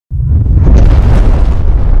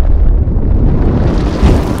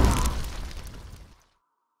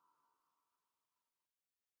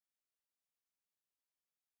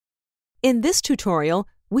In this tutorial,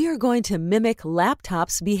 we are going to mimic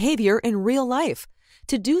laptops' behavior in real life.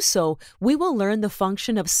 To do so, we will learn the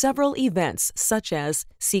function of several events such as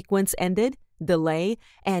sequence ended, delay,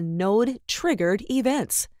 and node triggered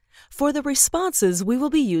events. For the responses, we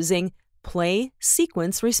will be using play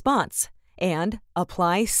sequence response and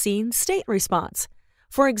apply scene state response.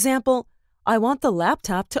 For example, I want the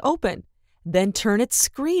laptop to open, then turn its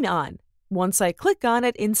screen on once I click on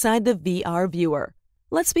it inside the VR viewer.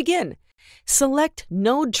 Let's begin. Select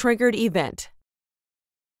Node Triggered Event.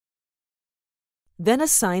 Then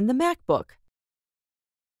assign the MacBook.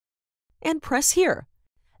 And press here.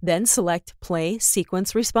 Then select Play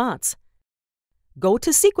Sequence Response. Go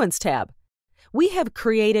to Sequence tab. We have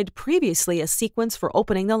created previously a sequence for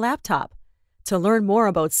opening the laptop. To learn more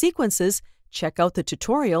about sequences, check out the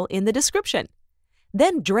tutorial in the description.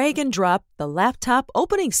 Then drag and drop the laptop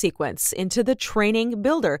opening sequence into the training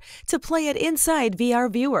builder to play it inside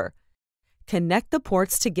VR Viewer. Connect the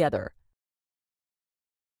ports together.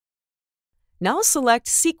 Now select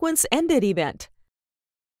Sequence Ended Event.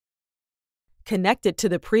 Connect it to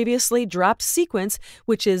the previously dropped sequence,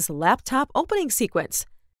 which is Laptop Opening Sequence.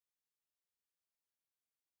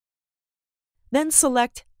 Then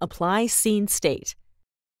select Apply Scene State.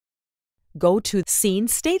 Go to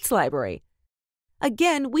SceneState's library.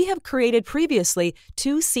 Again, we have created previously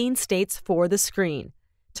two scene states for the screen.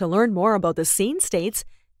 To learn more about the scene states,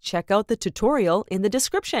 check out the tutorial in the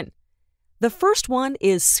description. The first one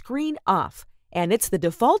is Screen Off, and it's the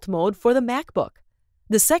default mode for the MacBook.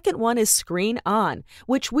 The second one is Screen On,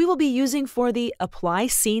 which we will be using for the Apply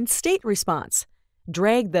Scene State response.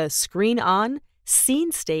 Drag the Screen On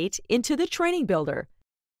scene state into the training builder.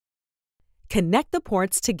 Connect the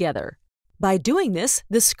ports together. By doing this,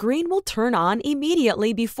 the screen will turn on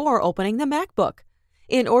immediately before opening the MacBook.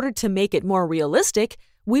 In order to make it more realistic,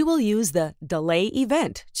 we will use the Delay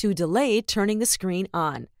event to delay turning the screen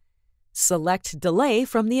on. Select Delay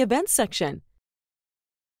from the Events section.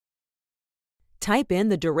 Type in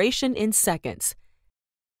the duration in seconds.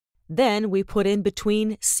 Then we put in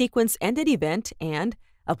between Sequence Ended Event and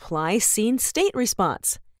Apply Scene State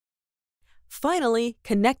response. Finally,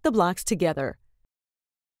 connect the blocks together.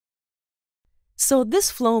 So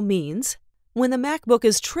this flow means, when the MacBook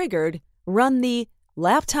is triggered, run the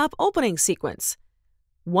laptop opening sequence.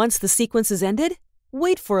 Once the sequence is ended,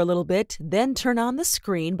 wait for a little bit, then turn on the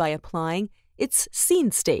screen by applying its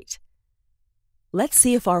scene state. Let's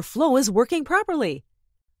see if our flow is working properly.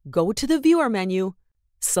 Go to the Viewer menu,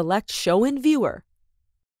 select Show in Viewer.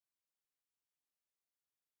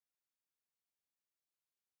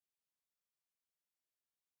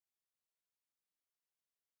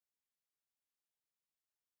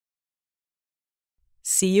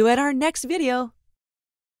 See you at our next video.